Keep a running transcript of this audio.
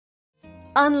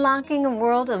unlocking a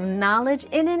world of knowledge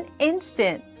in an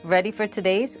instant. Ready for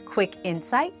today's quick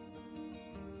insight?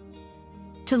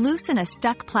 To loosen a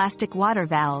stuck plastic water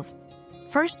valve,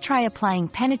 first try applying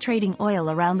penetrating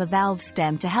oil around the valve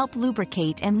stem to help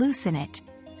lubricate and loosen it.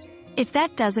 If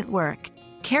that doesn't work,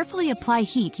 carefully apply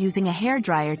heat using a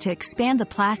hairdryer to expand the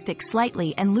plastic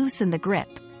slightly and loosen the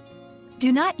grip.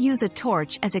 Do not use a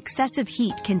torch as excessive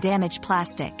heat can damage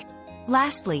plastic.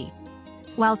 Lastly,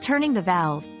 while turning the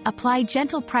valve, apply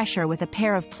gentle pressure with a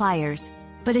pair of pliers,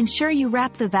 but ensure you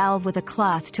wrap the valve with a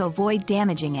cloth to avoid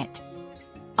damaging it.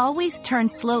 Always turn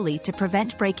slowly to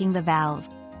prevent breaking the valve.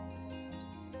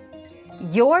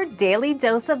 Your daily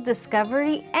dose of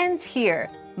discovery ends here,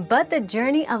 but the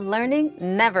journey of learning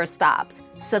never stops.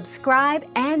 Subscribe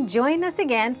and join us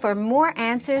again for more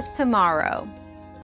answers tomorrow.